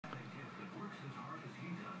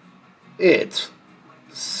It's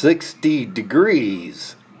 60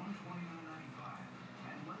 degrees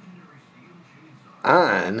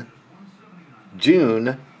on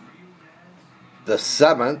June the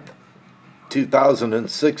 7th,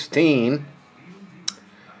 2016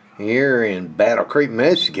 here in Battle Creek,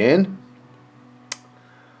 Michigan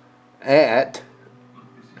at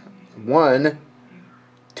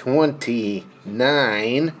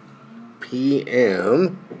 1:29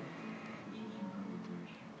 p.m.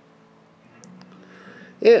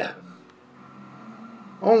 Yeah,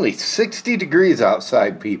 only 60 degrees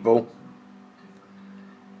outside, people,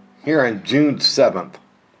 here on June 7th,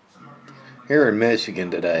 here in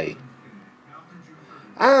Michigan today.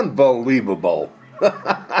 Unbelievable.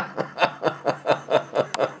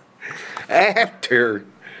 After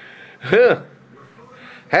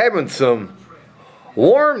having some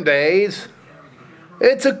warm days,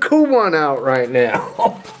 it's a cool one out right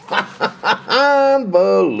now.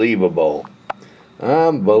 Unbelievable.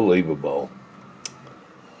 Unbelievable.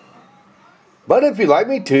 But if you'd like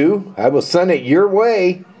me to, I will send it your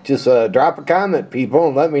way. Just drop a comment, people,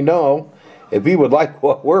 and let me know if you would like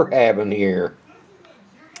what we're having here.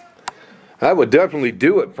 I would definitely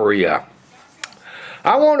do it for you.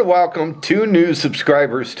 I want to welcome 2 new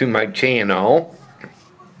subscribers to my channel.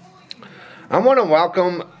 I want to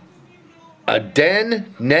welcome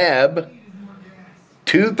Aden Neb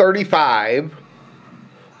 235.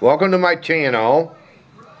 Welcome to my channel.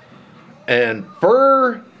 And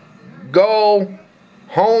Fur Go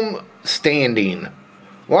Home Standing.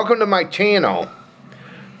 Welcome to my channel.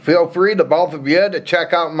 Feel free to both of you to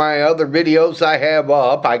check out my other videos I have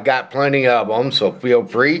up. I got plenty of them, so feel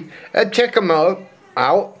free to check them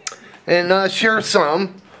out and share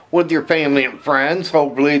some with your family and friends.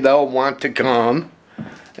 Hopefully they'll want to come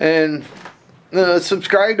and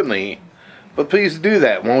subscribe to me. But please do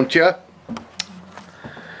that, won't you?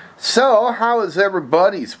 So, how is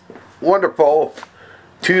everybody's wonderful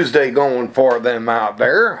Tuesday going for them out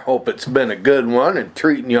there? Hope it's been a good one and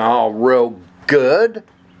treating you all real good.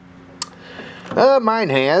 Mine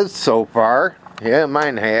has so far. Yeah,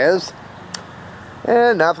 mine has.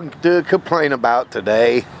 And nothing to complain about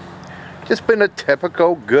today. Just been a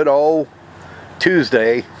typical good old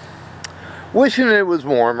Tuesday. Wishing it was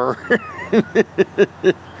warmer.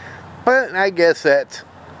 But I guess that's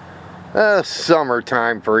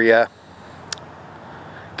summertime for you.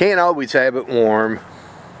 Can't always have it warm.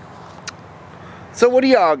 So what do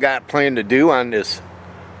y'all got planned to do on this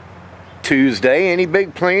Tuesday? Any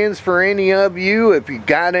big plans for any of you? If you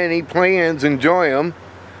got any plans, enjoy them.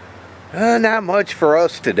 Not much for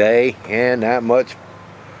us today. Yeah, not much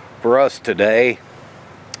for us today.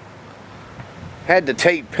 Had to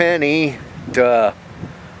take Penny to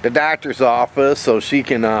the doctor's office so she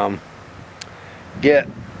can get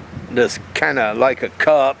this kind of like a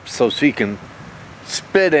cup so she can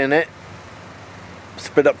spit in it,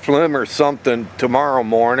 spit up phlegm or something tomorrow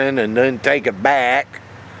morning, and then take it back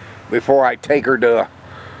before I take her to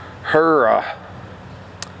her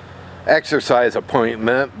exercise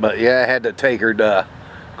appointment. But yeah, I had to take her to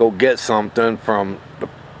go get something from the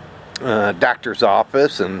doctor's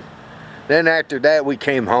office, and then after that we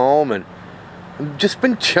came home, and I've just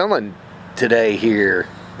been chilling today here,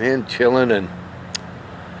 and chilling, and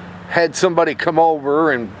had somebody come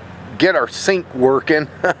over and get our sink working.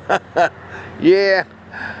 Yeah,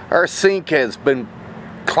 our sink has been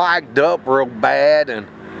clogged up real bad, and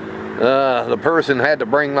the person had to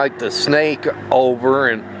bring like the snake over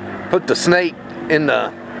and put the snake in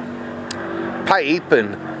the pipe,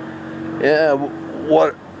 and yeah,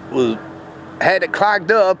 what was had it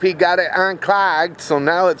clogged up, he got it unclogged, so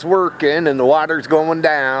now it's working and the water's going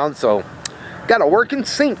down. So got a working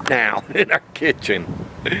sink now in our kitchen.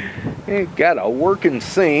 Got a working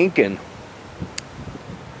sink, and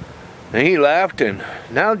he left, and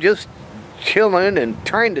now just chilling and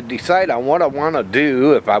trying to decide on what I want to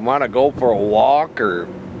do. If I want to go for a walk or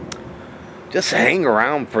just hang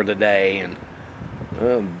around for the day and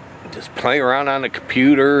just play around on the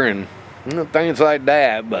computer and things like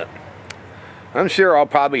that. But I'm sure I'll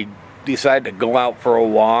probably decide to go out for a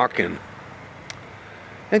walk and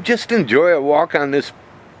just enjoy a walk on this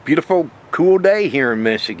beautiful, cool day here in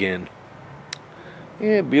Michigan.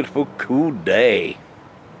 Yeah, beautiful, cool day.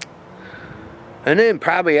 And then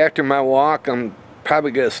probably after my walk, I'm probably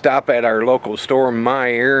going to stop at our local store,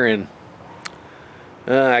 Meijer, and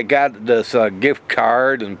I got this gift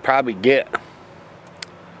card and probably get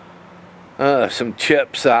some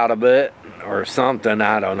chips out of it or something,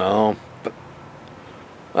 I don't know. But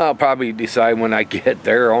I'll probably decide when I get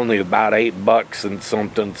there. Only about $8 and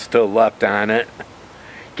something still left on it.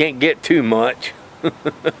 Can't get too much.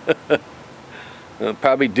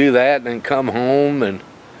 Probably do that and then come home and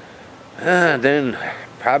then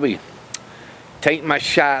probably take my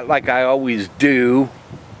shot like I always do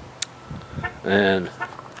and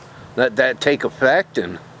let that take effect,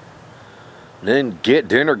 and then get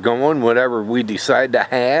dinner going, whatever we decide to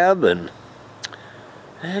have, and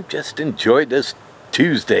just enjoy this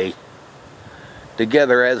Tuesday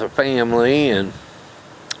together as a family and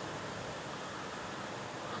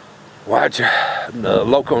watch the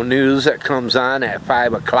local news that comes on at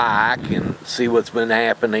 5 o'clock and see what's been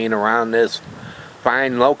happening around this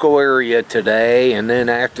fine local area today. And then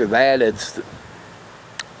after that, it's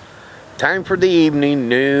time for the evening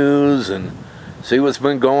news and see what's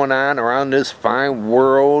been going on around this fine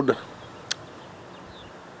world.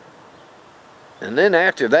 And then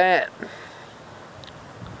after that,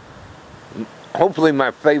 hopefully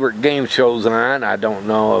my favorite game show's on. I don't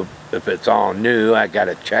know if it's all new. I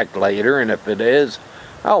gotta check later, and if it is,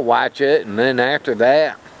 I'll watch it. And then after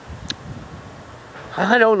that,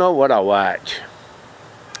 I don't know what I'll watch.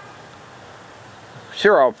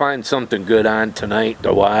 Sure, I'll find something good on tonight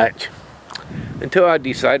to watch until I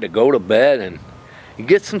decide to go to bed and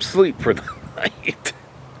get some sleep for the night.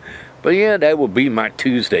 But yeah, that will be my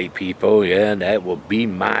Tuesday, people. Yeah, that will be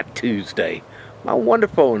my Tuesday. My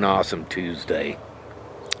wonderful and awesome Tuesday.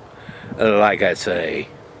 Like I say.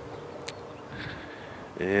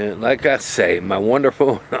 Yeah, like I say, my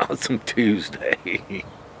wonderful and awesome Tuesday.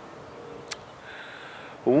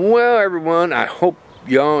 Well, everyone, I hope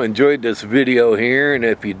y'all enjoyed this video here. And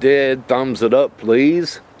if you did, thumbs it up,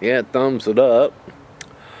 please. Yeah, thumbs it up.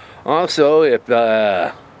 Also, if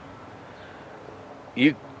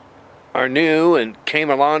you are new and came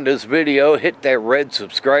along this video, hit that red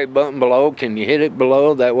subscribe button below. Can you hit it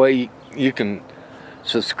below? That way you can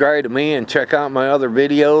subscribe to me and check out my other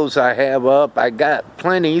videos I have up. I got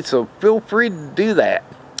plenty, so feel free to do that.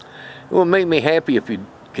 It will make me happy if you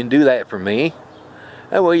can do that for me.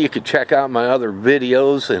 That way you can check out my other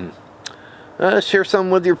videos and share some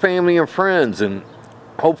with your family and friends, and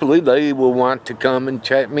hopefully they will want to come and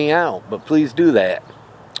check me out. But please do that.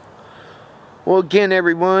 Well, again,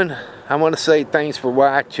 everyone, I want to say thanks for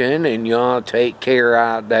watching, and y'all take care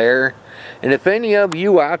out there. And if any of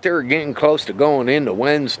you out there are getting close to going into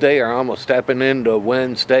Wednesday or almost stepping into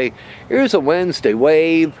Wednesday, here's a Wednesday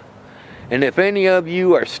wave. And if any of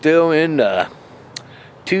you are still into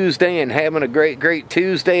Tuesday and having a great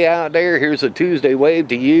Tuesday out there, here's a Tuesday wave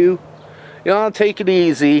to you. Y'all take it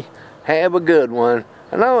easy. Have a good one.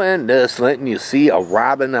 And I'll end this letting you see a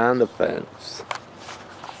robin on the fence.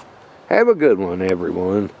 Have a good one,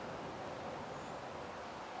 everyone.